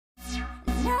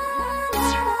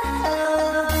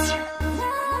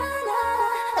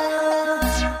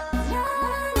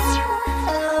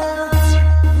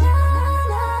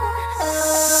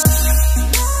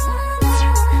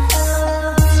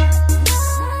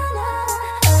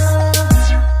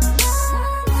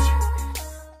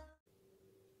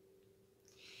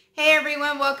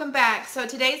welcome back. So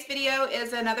today's video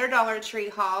is another Dollar Tree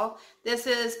haul. This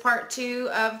is part 2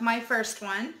 of my first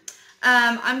one.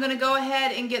 I'm going to go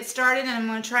ahead and get started, and I'm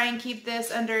going to try and keep this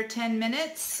under 10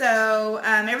 minutes. So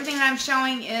everything I'm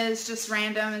showing is just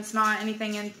random. It's not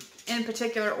anything in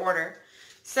particular order.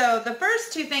 So the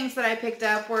first two things that I picked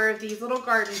up were these little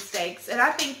garden stakes, and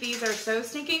I think these are so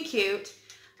stinking cute.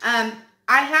 I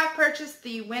have purchased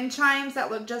the wind chimes that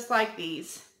look just like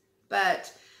these,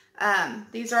 but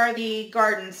these are the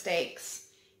garden stakes,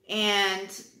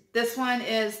 and this one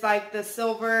is like the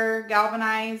silver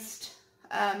galvanized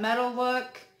metal look.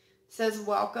 It says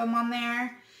welcome on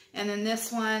there, and then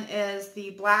this one is the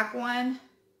black one,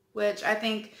 which I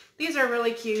think these are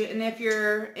really cute. And if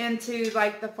you're into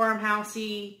like the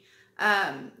farmhousey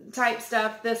type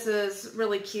stuff, this is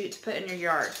really cute to put in your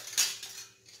yard.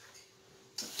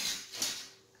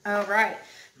 All right.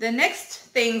 The next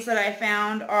things that I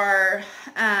found are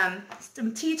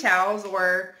some tea towels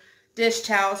or dish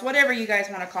towels, whatever you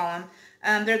guys want to call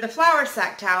them. They're the flour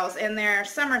sack towels, and they're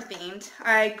summer themed.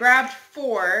 I grabbed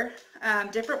 4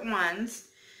 different ones.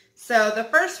 So the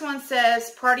first one says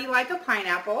party like a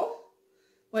pineapple,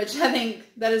 which I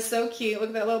think that is so cute. Look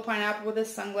at that little pineapple with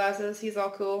his sunglasses. He's all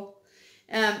cool.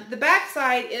 The back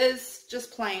side is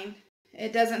just plain.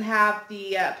 It doesn't have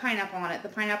the pineapple on it. The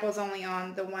pineapple is only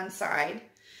on the one side.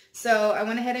 So I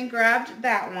went ahead and grabbed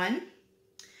that one.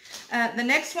 The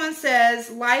next one says,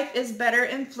 life is better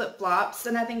in flip-flops.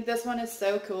 And I think this one is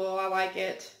so cool. I like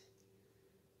it.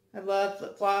 I love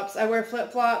flip-flops. I wear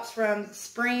flip-flops from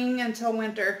spring until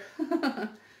winter.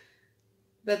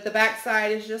 But the back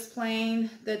side is just plain,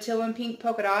 the teal and pink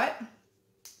polka dot.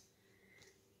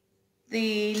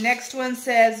 The next one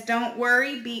says, don't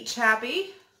worry, beach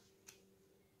happy.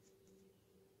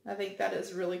 I think that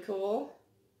is really cool.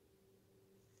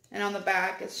 And on the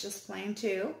back, it's just plain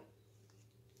too.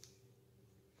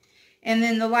 And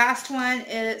then the last one,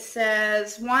 it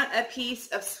says, want a piece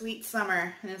of sweet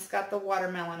summer. And it's got the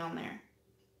watermelon on there.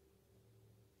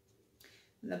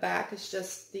 And the back is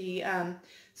just the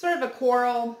sort of a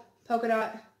coral polka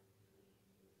dot.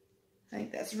 I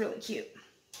think that's really cute.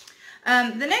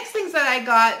 The next things that I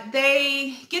got,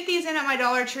 they get these in at my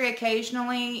Dollar Tree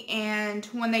occasionally, and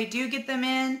when they do get them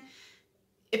in,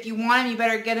 if you want them, you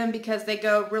better get them because they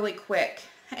go really quick.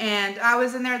 And I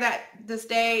was in there this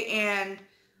day, and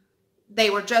they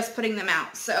were just putting them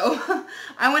out. So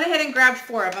I went ahead and grabbed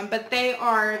 4 of them, but they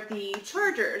are the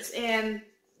chargers, and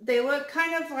they look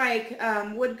kind of like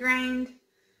wood grained.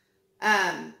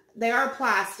 They are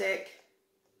plastic.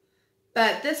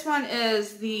 But this one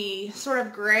is the sort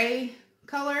of gray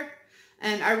color,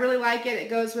 and I really like it. It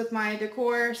goes with my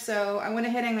decor, so I went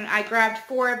ahead and I grabbed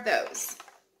 4 of those.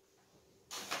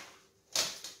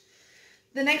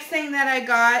 The next thing that I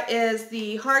got is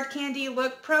the Hard Candy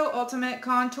Look Pro Ultimate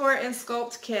Contour and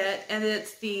Sculpt Kit, and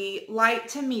it's the light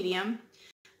to medium.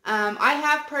 I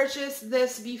have purchased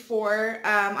this before.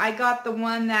 I got the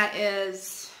one that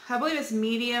is, I believe it's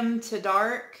medium to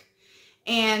dark.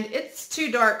 And it's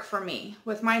too dark for me.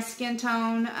 With my skin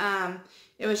tone,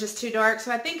 it was just too dark.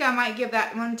 So I think I might give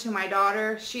that one to my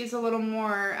daughter. She's a little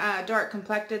more dark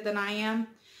complected than I am.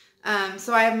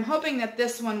 So I'm hoping that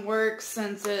this one works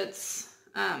since it's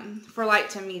for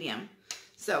light to medium.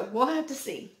 So we'll have to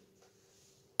see.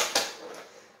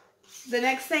 The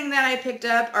next thing that I picked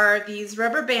up are these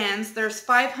rubber bands. There's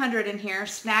 500 in here,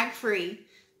 snag free.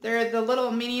 They're the little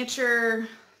miniature,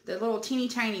 the little teeny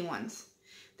tiny ones.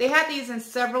 They had these in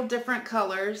several different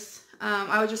colors.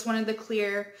 I just wanted the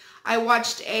clear. I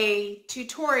watched a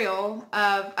tutorial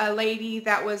of a lady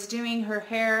that was doing her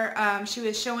hair. She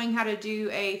was showing how to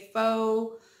do a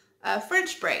faux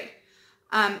French braid.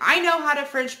 I know how to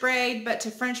French braid, but to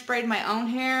French braid my own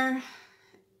hair,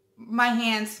 my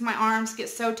hands, my arms get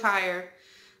so tired.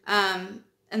 And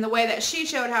the way that she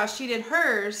showed how she did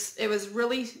hers, it was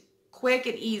really quick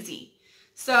and easy.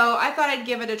 So I thought I'd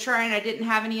give it a try, and I didn't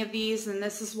have any of these, and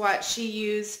this is what she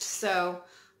used. So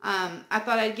I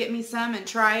thought I'd get me some and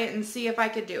try it and see if I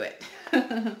could do it.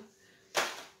 The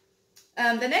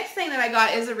next thing that I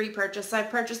got is a repurchase. I've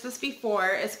purchased this before.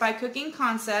 It's by Cooking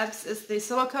Concepts. It's the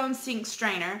silicone sink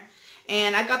strainer,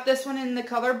 and I got this one in the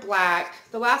color black.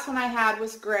 The last one I had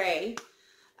was gray.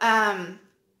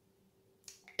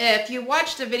 If you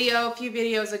watched a video a few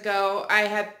videos ago, I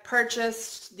had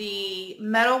purchased the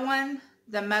metal one,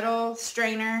 the metal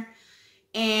strainer,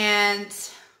 and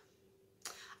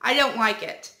I don't like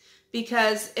it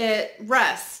because it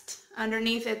rusts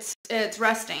underneath. It's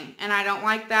rusting, and I don't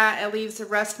like that. It leaves a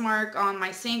rust mark on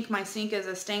my sink. My sink is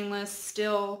a stainless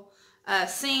steel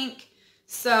sink,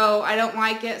 so I don't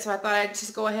like it. So I thought I'd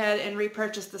just go ahead and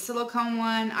repurchase the silicone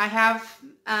one. I have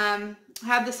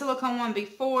had the silicone one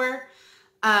before.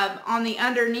 On the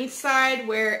underneath side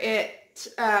where it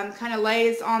kind of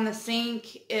lays on the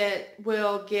sink, it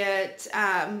will get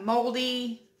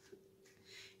moldy,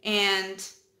 and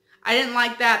I didn't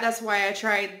like that. That's why I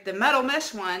tried the metal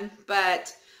mesh one,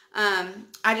 but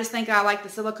I just think I like the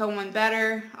silicone one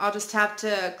better. I'll just have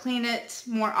to clean it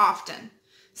more often.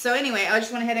 So anyway, I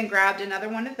just went ahead and grabbed another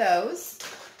one of those.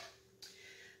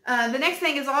 The next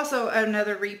thing is also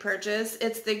another repurchase.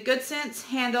 It's the Good Sense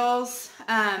Handles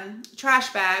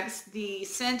trash bags. The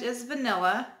scent is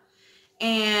vanilla,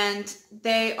 and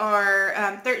they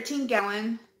are 13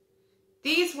 gallon.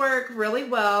 These work really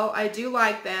well. I do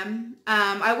like them.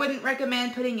 I wouldn't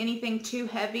recommend putting anything too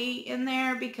heavy in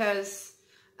there because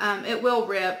it will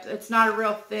rip. It's not a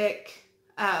real thick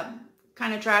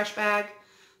kind of trash bag,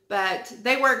 but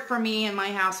they work for me and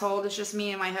my household. It's just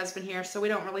me and my husband here, so we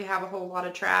don't really have a whole lot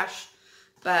of trash.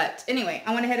 But anyway,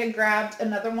 I went ahead and grabbed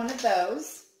another one of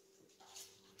those.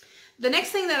 The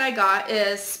next thing that I got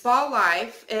is Spa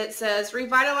Life. It says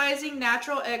revitalizing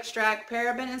natural extract,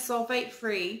 paraben and sulfate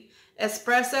free,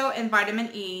 espresso and vitamin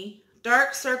E,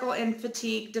 dark circle and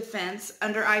fatigue defense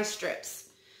under eye strips.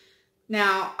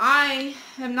 Now, I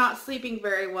am not sleeping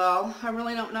very well. I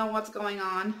really don't know what's going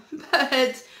on,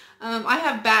 but I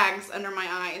have bags under my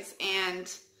eyes,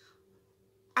 and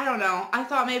I don't know. I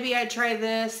thought maybe I'd try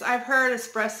this. I've heard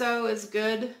espresso is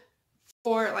good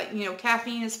for, like, you know,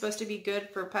 caffeine is supposed to be good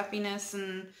for puffiness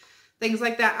and things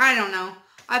like that. I don't know.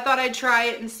 I thought I'd try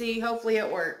it and see. Hopefully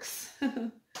it works.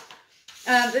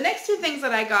 The next two things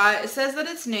that I got, it says that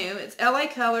it's new. It's LA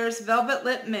Colors Velvet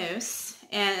Lip Mousse,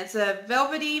 and it's a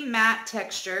velvety matte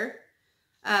texture.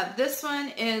 This one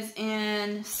is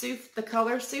in the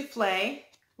color Souffle,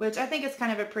 which I think is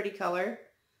kind of a pretty color.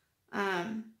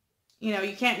 You know,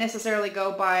 you can't necessarily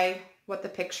go by what the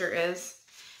picture is.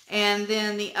 And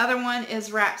then the other one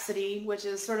is Rhapsody, which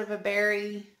is sort of a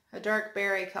dark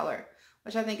berry color,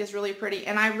 which I think is really pretty.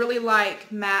 And I really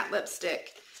like matte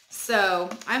lipstick. So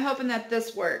I'm hoping that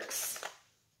this works.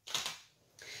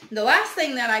 The last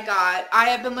thing that I got, I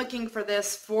have been looking for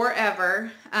this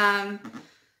forever.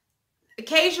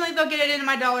 Occasionally they'll get it in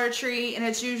my Dollar Tree, and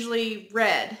it's usually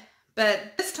red.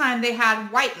 But this time they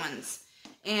had white ones.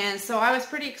 And so I was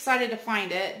pretty excited to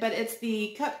find it. But it's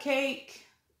the cupcake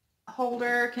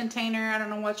holder, container, I don't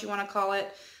know what you want to call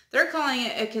it. They're calling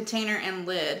it a container and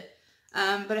lid.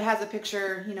 But it has a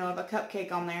picture, you know, of a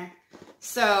cupcake on there.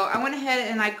 So I went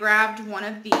ahead and I grabbed one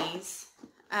of these.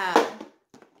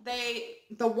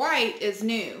 The white is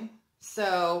new.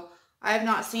 So I have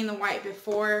not seen the white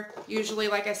before. Usually,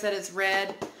 like I said, it's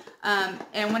red.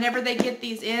 And whenever they get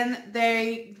these in,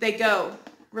 they go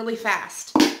really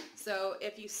fast. So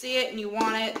if you see it and you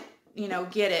want it, you know,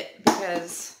 get it,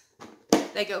 because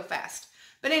they go fast.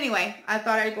 But anyway, I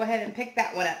thought I'd go ahead and pick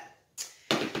that one up.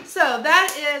 So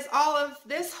that is all of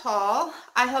this haul.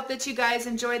 I hope that you guys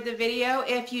enjoyed the video.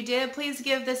 If you did, please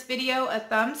give this video a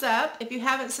thumbs up. If you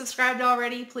haven't subscribed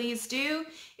already, please do.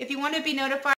 If you want to be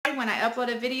notified when I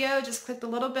upload a video, just click the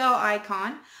little bell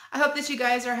icon. I hope that you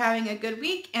guys are having a good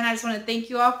week, and I just want to thank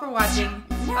you all for watching.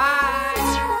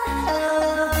 Bye!